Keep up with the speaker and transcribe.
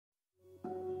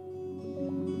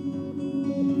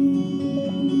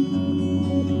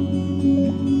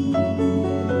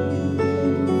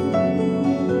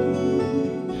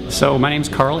So my name's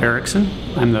Carl Erickson.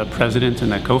 I'm the president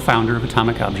and the co-founder of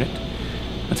Atomic Object.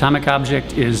 Atomic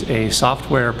Object is a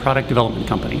software product development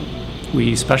company.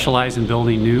 We specialize in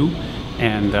building new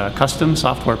and custom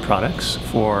software products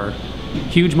for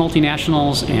huge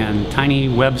multinationals and tiny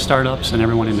web startups and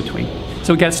everyone in between.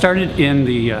 So we got started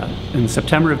in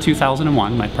September of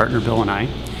 2001, my partner Bill and I.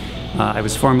 I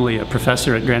was formerly a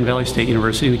professor at Grand Valley State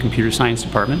University in the computer science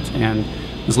department and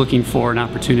was looking for an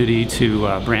opportunity to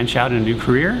branch out in a new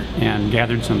career, and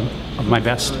gathered some of my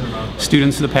best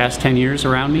students of the past 10 years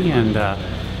around me and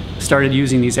started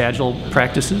using these agile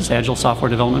practices, agile software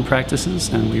development practices,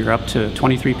 and we're up to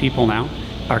 23 people now.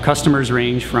 Our customers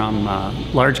range from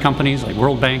large companies like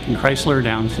World Bank and Chrysler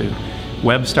down to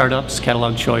web startups,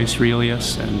 Catalog Choice,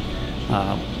 Relius, and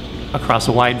across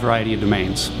a wide variety of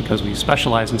domains, because we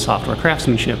specialize in software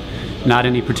craftsmanship, not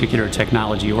any particular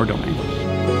technology or domain.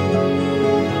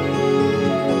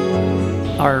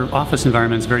 Our office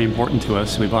environment is very important to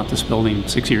us. We bought this building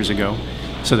 6 years ago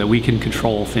so that we can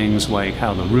control things like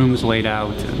how the room's laid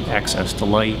out and access to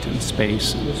light and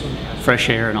space and fresh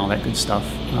air and all that good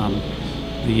stuff.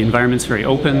 The environment's very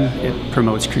open. It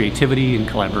promotes creativity and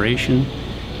collaboration.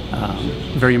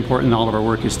 Very important, all of our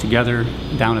work is together,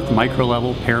 down at the micro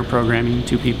level, pair programming,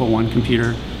 2 people, 1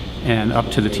 computer, and up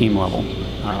to the team level.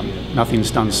 Nothing's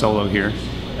done solo here.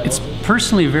 It's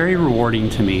personally very rewarding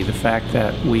to me, the fact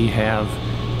that we have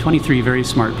 23 very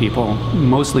smart people,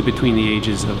 mostly between the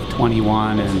ages of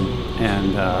 21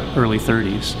 and early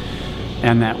 30s,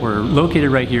 and that we're located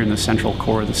right here in the central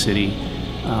core of the city.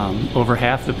 Over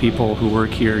half the people who work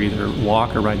here either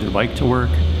walk or ride their bike to work.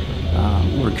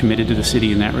 We're committed to the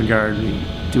city in that regard. We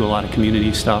do a lot of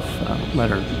community stuff,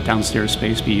 let our downstairs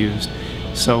space be used.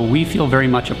 So we feel very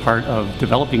much a part of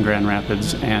developing Grand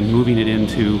Rapids and moving it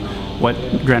into what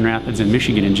Grand Rapids and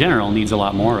Michigan in general needs a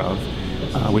lot more of,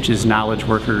 which is knowledge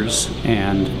workers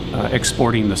and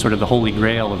exporting the sort of the holy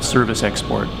grail of service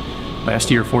export.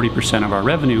 Last year, 40% of our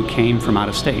revenue came from out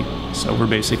of state. So we're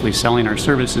basically selling our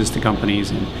services to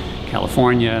companies in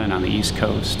California and on the East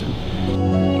Coast.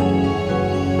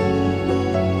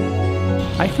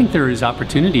 I think there is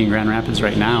opportunity in Grand Rapids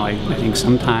right now. I think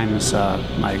sometimes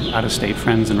my out-of-state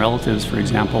friends and relatives, for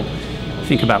example,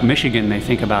 think about Michigan, they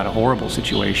think about a horrible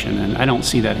situation, and I don't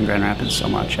see that in Grand Rapids so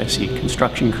much. I see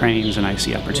construction cranes, and I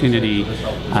see opportunity,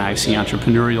 I see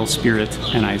entrepreneurial spirit,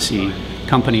 and I see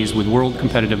companies with world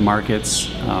competitive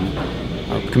markets,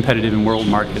 competitive in world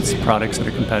markets, products that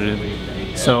are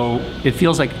competitive. So it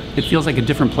feels like a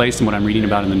different place than what I'm reading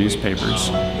about in the newspapers.